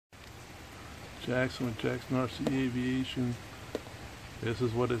Jackson with Jackson RC Aviation. This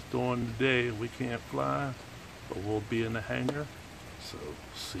is what it's doing today. We can't fly, but we'll be in the hangar. So,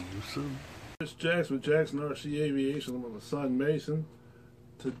 see you soon. It's Jackson with Jackson RC Aviation. I'm with my son Mason.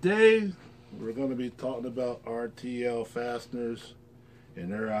 Today, we're going to be talking about RTL Fasteners,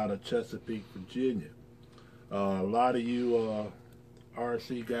 and they're out of Chesapeake, Virginia. A lot of you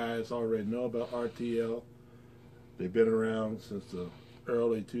RC guys already know about RTL. They've been around since the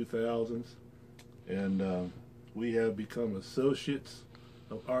early 2000s, and we have become associates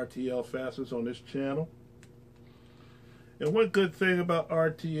of RTL Fasteners on this channel. And one good thing about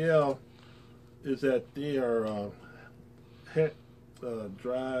RTL is that they are heck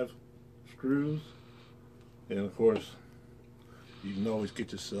drive screws, and of course you can always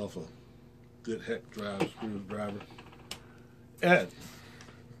get yourself a good heck drive screwdriver. And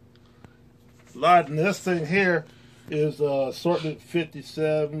this thing here is assortment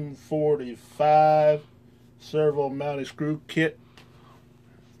 5745 servo mounted screw kit.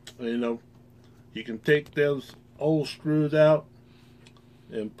 You know, you can take those old screws out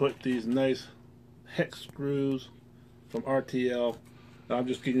and put these nice hex screws from RTL. I'm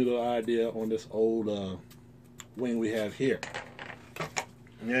just giving you a little idea on this old wing we have here.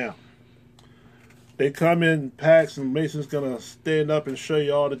 Yeah, they come in packs, and Mason's gonna stand up and show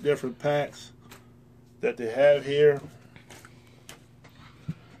you all the different packs that they have here.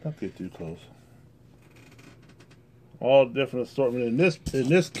 Don't get too close. All different assortment in this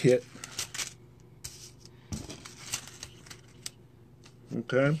kit.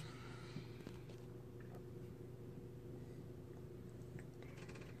 Okay.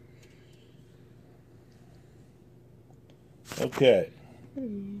 Okay.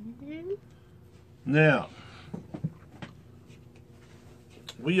 Now,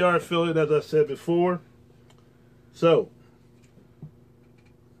 we are affiliated, as I said before. So,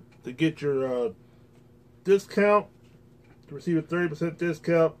 to get your discount, to receive a 30%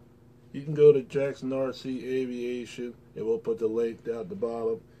 discount, you can go to Jackson RC Aviation, and we'll put the link down at the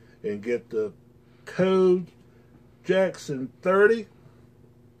bottom, and get the code Jackson30.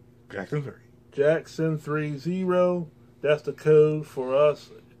 Jackson30. Jackson30. That's the code for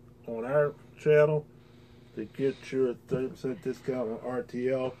us on our channel to get your 30% discount on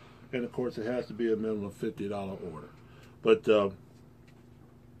RTL. And of course, it has to be a minimum of $50 order. But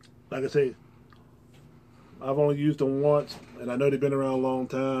like I say, I've only used them once, and I know they've been around a long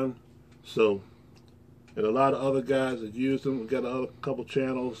time. So, and a lot of other guys that use them. We've got a couple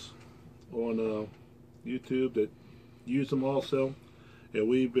channels on YouTube that use them also, and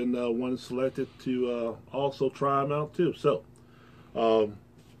we've been one selected to also try them out too. So,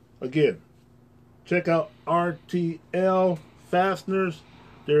 again, check out RTL Fasteners.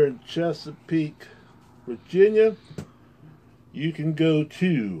 They're in Chesapeake, Virginia. You can go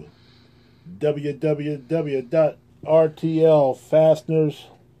to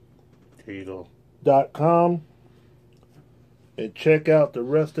www.rtlfasteners.com and check out the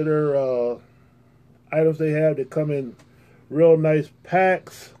rest of their items they have. They come in real nice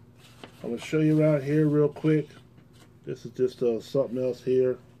packs. I'm going to show you around here real quick. This is just something else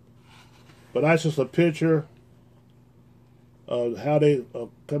here. But that's just a picture of how they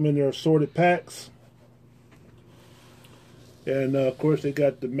come in their assorted packs. And of course they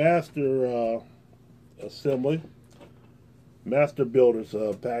got the master assembly, master builders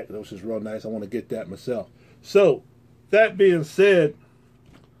pack, which is real nice. I want to get that myself. So that being said,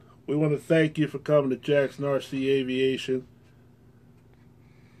 we want to thank you for coming to Jackson RC Aviation.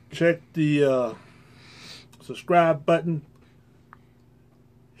 Check the subscribe button,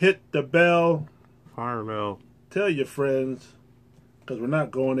 hit the bell, Fire bell. tell your friends, because we're not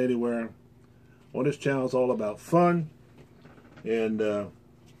going anywhere. On this channel, it's all about fun. And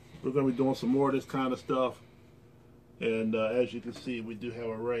we're going to be doing some more of this kind of stuff. And as you can see, we do have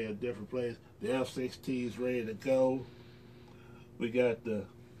an array of different planes. The F-16 is ready to go. We got the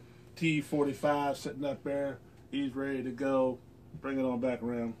T-45 sitting up there. He's ready to go. Bring it on back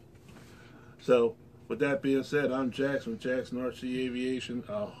around. So, with that being said, I'm Jackson with Jackson RC Aviation.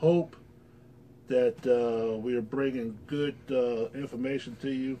 I hope that we are bringing good information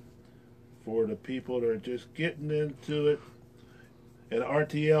to you for the people that are just getting into it. And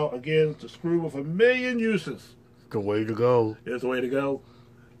RTL, again, it's a screw with a million uses. The way to go. It's the way to go.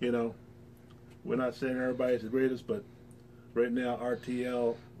 You know, we're not saying everybody's the greatest, but right now,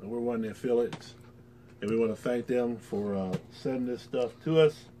 RTL, we're one of the affiliates. And we want to thank them for sending this stuff to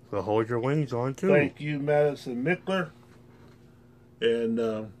us. So hold your wings on, too. Thank you, Madison Mickler.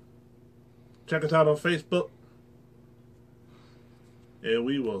 And check us out on Facebook. And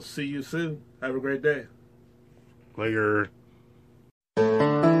we will see you soon. Have a great day. Later.